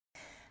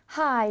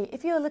Hi,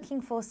 if you're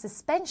looking for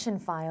suspension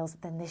files,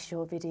 then this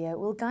short video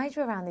will guide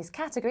you around this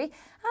category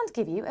and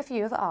give you a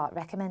few of our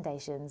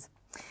recommendations.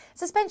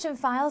 Suspension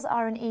files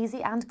are an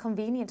easy and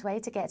convenient way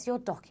to get your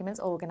documents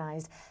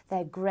organised.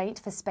 They're great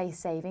for space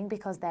saving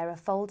because they're a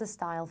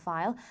folder-style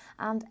file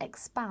and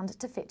expand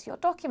to fit your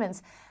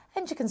documents.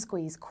 And you can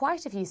squeeze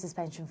quite a few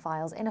suspension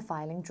files in a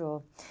filing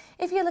drawer.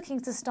 If you're looking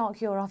to stock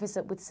your office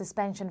up with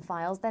suspension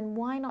files, then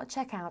why not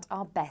check out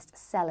our best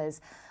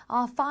sellers?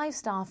 Our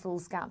 5-star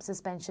foolscap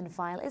suspension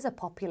file is a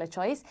popular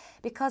choice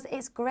because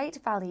it's great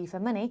value for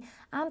money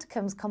and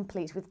comes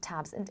complete with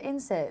tabs and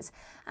inserts.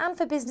 And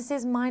for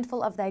businesses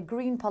mindful of their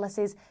green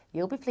policies,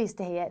 you'll be pleased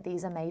to hear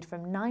these are made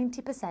from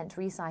 90%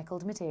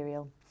 recycled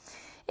material.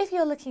 If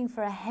you're looking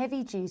for a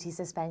heavy-duty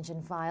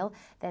suspension file,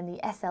 then the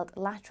Esselte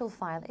lateral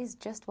file is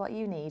just what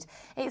you need.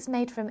 It's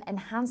made from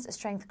enhanced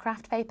strength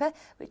kraft paper,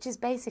 which is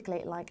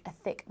basically like a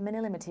thick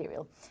manila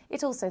material.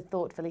 It also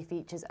thoughtfully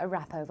features a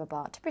wrap-over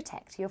bar to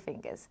protect your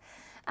fingers.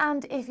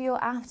 And if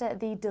you're after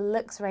the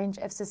deluxe range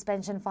of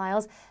suspension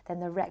files, then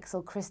the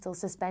Rexel Crystal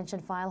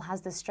suspension file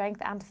has the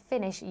strength and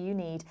finish you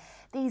need.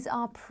 These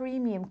are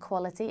premium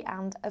quality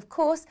and, of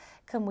course,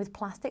 come with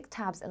plastic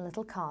tabs and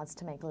little cards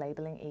to make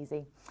labelling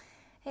easy.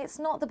 It's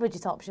not the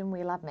budget option,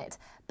 we'll admit,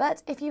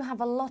 but if you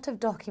have a lot of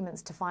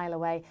documents to file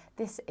away,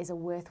 this is a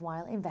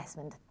worthwhile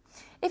investment.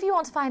 If you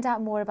want to find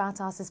out more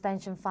about our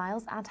suspension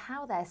files and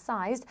how they're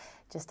sized,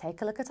 just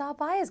take a look at our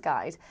buyer's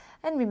guide.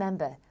 And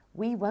remember,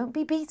 we won't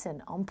be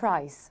beaten on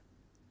price.